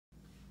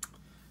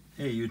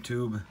Hey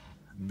YouTube,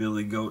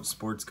 Billy Goat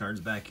Sports Cards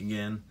back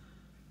again.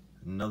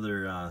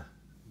 Another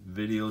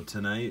video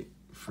tonight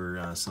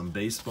for some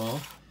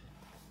baseball.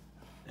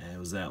 I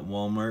was at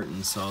Walmart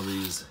and saw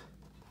these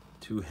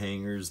two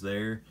hangers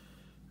there.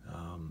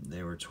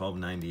 They were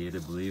 $12.98, I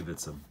believe.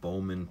 It's a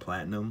Bowman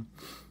Platinum,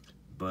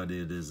 but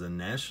it is a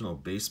National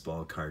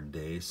Baseball Card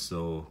Day,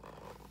 so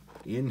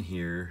in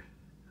here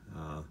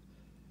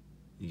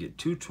you get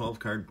two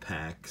 12-card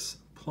packs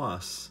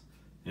plus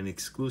an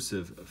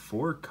exclusive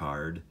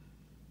 4-card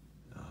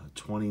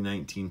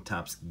 2019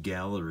 Topps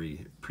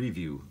Gallery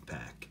preview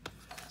pack.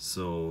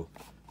 So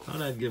I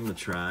thought I'd give them a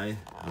try.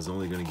 I was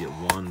only going to get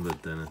one,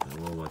 but then I thought,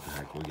 well, what the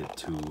heck, we'll get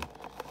two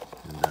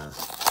and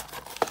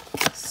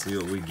see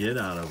what we get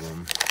out of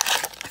them.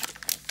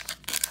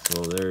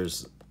 So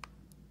there's,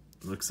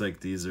 looks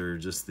like these are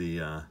just the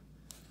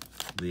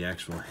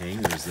actual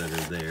hangers that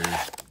are there.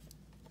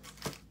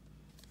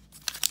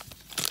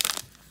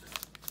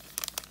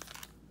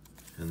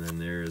 And then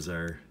there is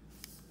our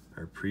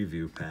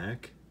preview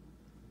pack.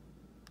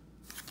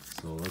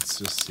 So let's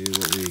just see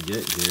what we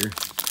get here.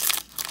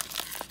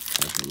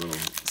 Got a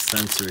little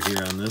sensor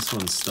here on this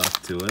one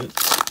stuck to it.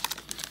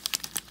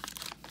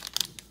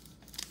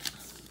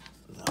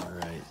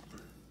 Alright.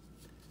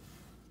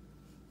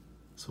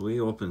 So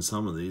we opened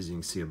some of these. You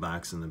can see a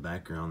box in the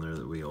background there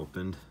that we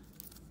opened.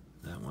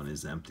 That one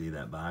is empty,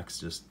 that box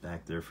just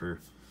back there for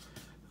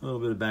a little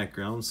bit of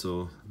background.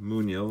 So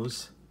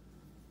Munoz,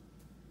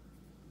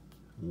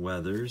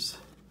 Weathers,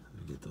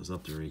 let me get those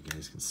up there where you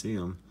guys can see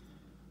them.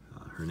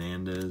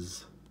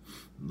 Hernandez,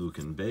 Luke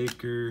and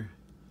Baker,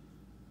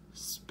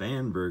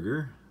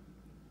 Spanberger,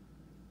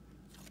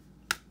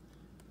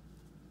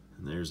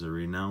 and there's a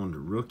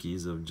renowned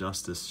rookies of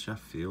Justice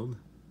Sheffield,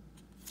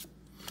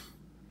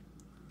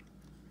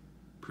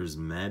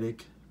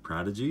 Prismatic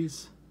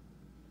Prodigies,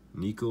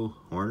 Nico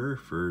Horner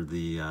for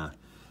the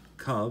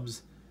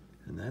Cubs,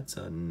 and that's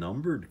a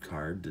numbered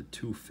card to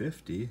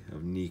 250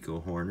 of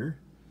Nico Horner.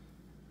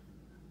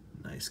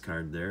 Nice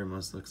card there.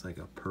 Must looks like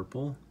a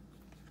purple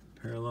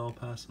parallel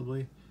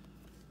possibly.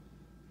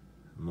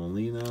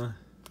 Molina.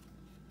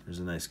 There's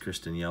a nice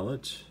Christian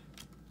Yelich.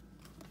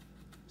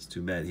 It's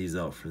too bad he's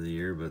out for the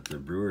year, but the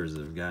Brewers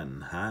have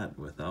gotten hot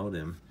without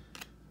him.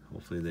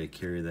 Hopefully they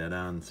carry that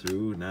on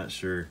through. Not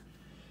sure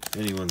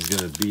anyone's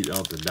going to beat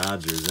out the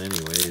Dodgers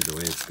anyway, the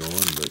way it's going,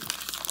 but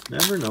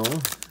never know.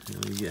 You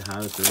know, you get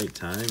hot at the right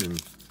time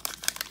and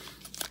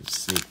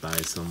sneak by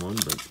someone,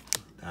 but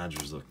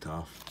Dodgers look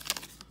tough.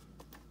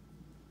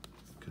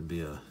 Could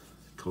be a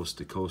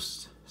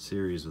coast-to-coast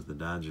series with the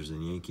Dodgers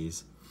and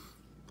Yankees.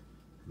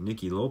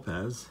 Nicky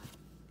Lopez.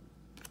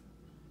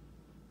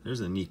 There's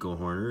a Nico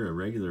Horner, a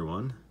regular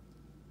one.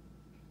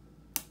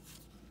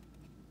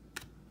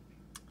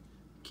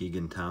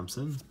 Keegan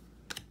Thompson.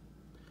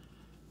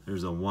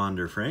 There's a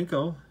Wander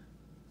Franco.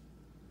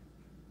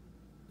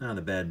 Not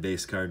a bad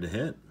base card to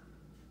hit.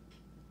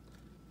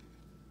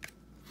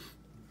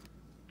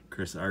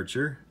 Chris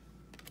Archer.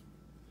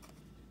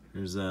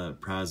 There's a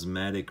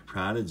Prismatic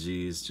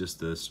Prodigies,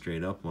 just a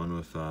straight up one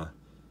with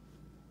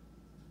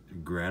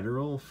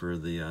Gratterall for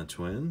the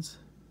Twins.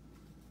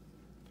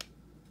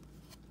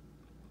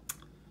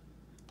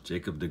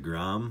 Jacob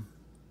deGrom,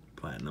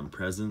 Platinum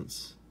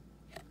Presents.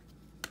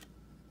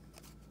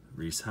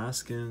 Reese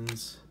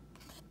Hoskins,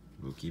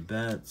 Mookie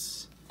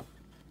Betts,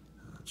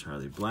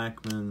 Charlie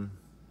Blackmon,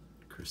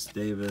 Chris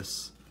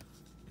Davis,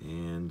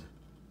 and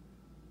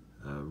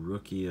a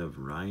rookie of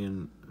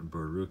Ryan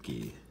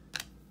Barucki.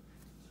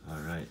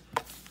 Alright,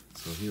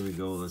 so here we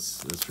go.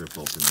 Let's rip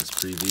open this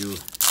preview.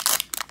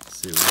 Let's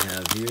see what we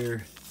have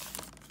here.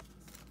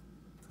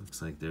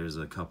 Looks like there's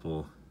a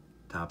couple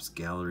Topps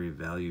Gallery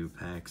value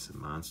packs, a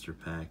monster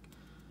pack.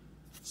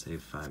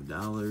 Save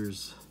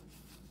 $5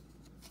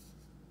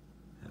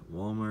 at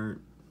Walmart.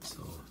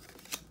 So,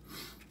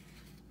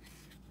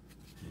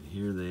 and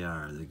here they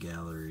are, the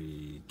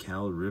Gallery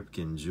Cal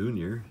Ripken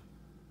Jr.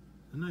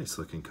 A nice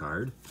looking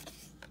card.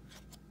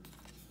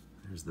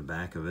 There's the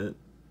back of it.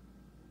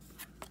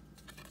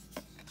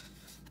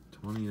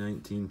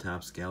 2019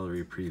 Topps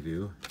Gallery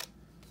Preview.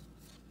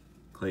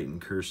 Clayton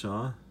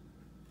Kershaw.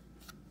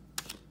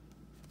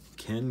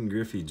 Ken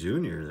Griffey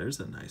Jr. There's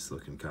a nice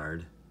looking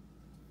card.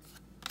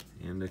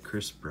 And a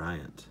Chris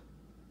Bryant.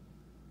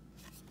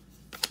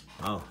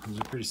 Wow, those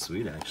are pretty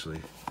sweet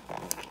actually.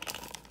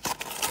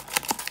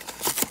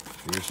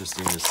 Be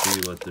interesting to see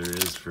what there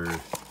is for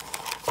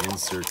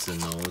inserts in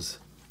those.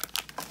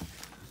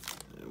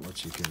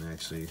 What you can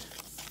actually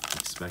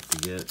expect to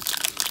get.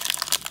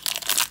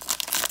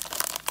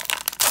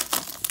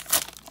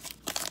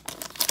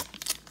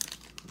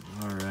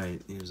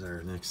 Alright, here's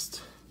our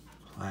next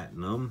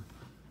Platinum.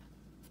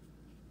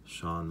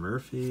 Sean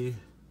Murphy,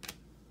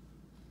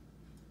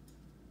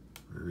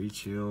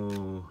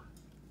 Mauricio,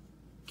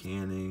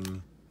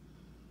 Canning,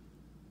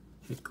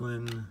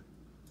 Hicklin,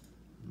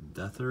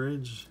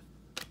 Deatheridge,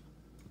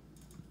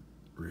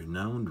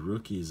 renowned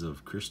rookies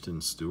of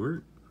Kristen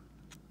Stewart,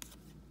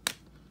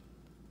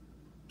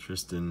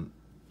 Tristan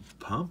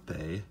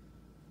Pompey,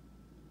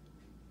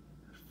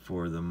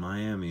 for the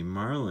Miami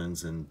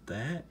Marlins, and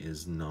that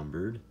is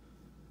numbered.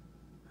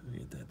 Let me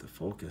get that to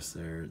focus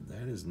there.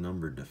 That is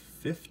numbered to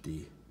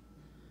 50.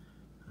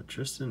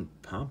 Tristan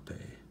Pompey.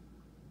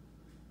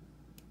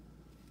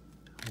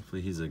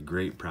 Hopefully he's a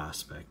great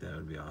prospect. That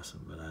would be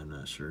awesome, but I'm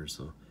not sure.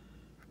 So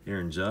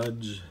Aaron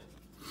Judge,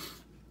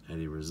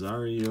 Eddie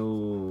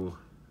Rosario,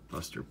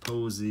 Buster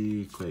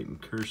Posey, Clayton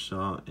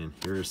Kershaw, and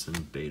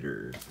Harrison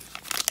Bader.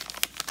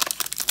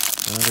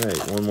 All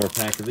right, one more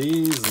pack of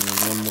these, and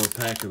then one more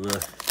pack of the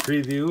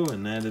preview,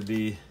 and that'd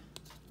be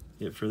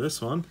it for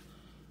this one.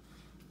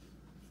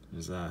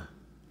 There's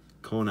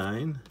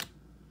Conine,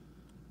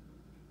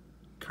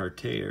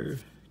 Cartea,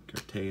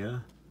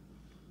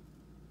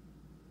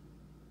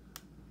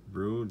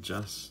 Bro,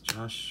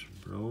 Josh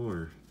Bro,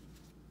 or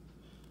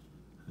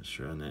not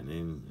sure on that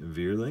name,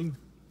 Veerling.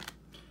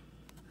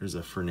 There's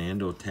a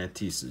Fernando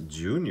Tatis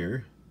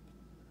Jr.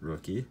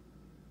 rookie.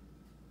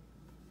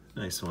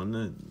 Nice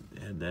one.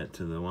 Add that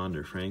to the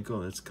Wander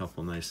Franco. That's a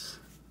couple nice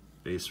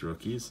base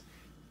rookies.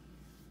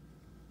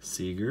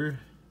 Seager.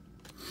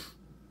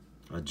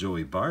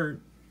 Joey Bart.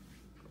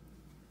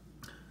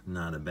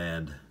 Not a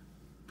bad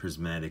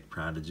prismatic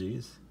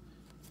prodigies.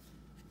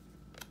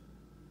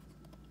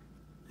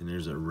 And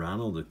there's a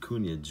Ronald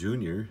Acuna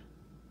Jr.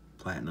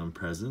 Platinum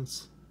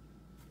Presence.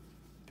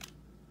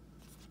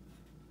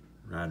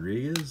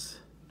 Rodriguez,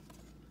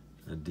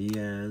 a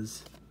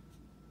Diaz,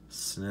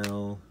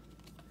 Snell,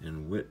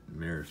 and Whit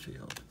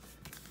Merrifield.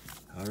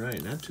 All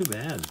right, not too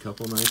bad.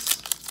 Couple nice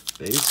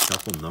base,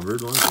 couple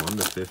numbered ones, 1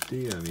 to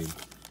 50. I mean,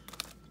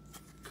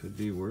 could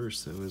be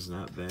worse. That was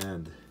not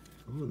bad.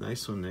 Oh,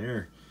 nice one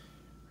there.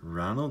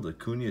 Ronald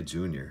Acuna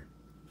Jr.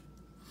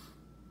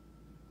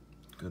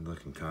 Good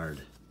looking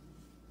card.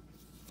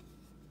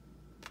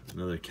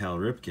 Another Cal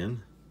Ripken.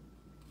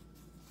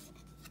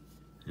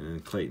 And then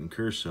Clayton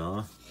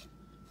Kershaw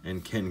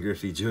and Ken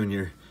Griffey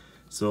Jr.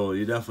 So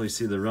you definitely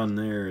see the run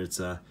there. It's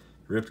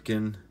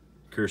Ripken,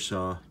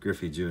 Kershaw,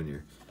 Griffey Jr.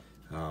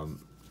 I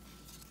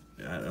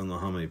don't know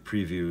how many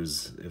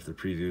previews, if the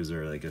previews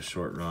are like a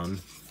short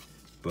run,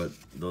 but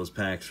those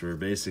packs were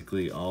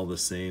basically all the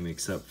same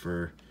except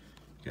for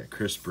got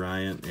Chris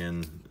Bryant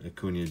and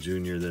Acuna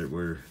Jr. that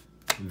were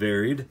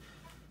varied.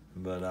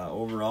 But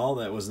overall,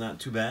 that was not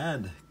too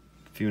bad.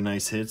 A few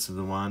nice hits of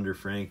the Wander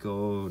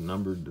Franco,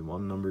 numbered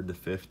to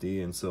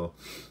 50, and so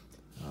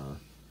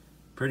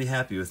pretty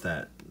happy with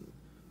that.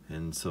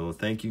 And so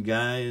thank you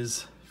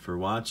guys for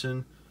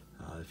watching.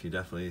 If you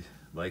definitely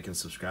like and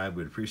subscribe,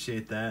 we'd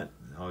appreciate that.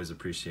 Always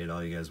appreciate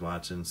all you guys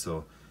watching.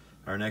 So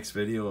our next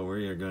video,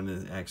 we are going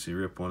to actually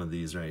rip one of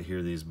these right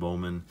here, these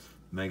Bowman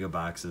mega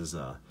boxes.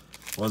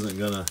 Wasn't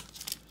gonna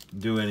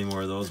do any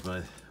more of those,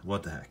 but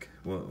what the heck,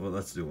 well,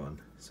 let's do one.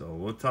 So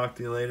we'll talk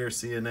to you later.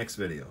 See you next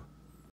video.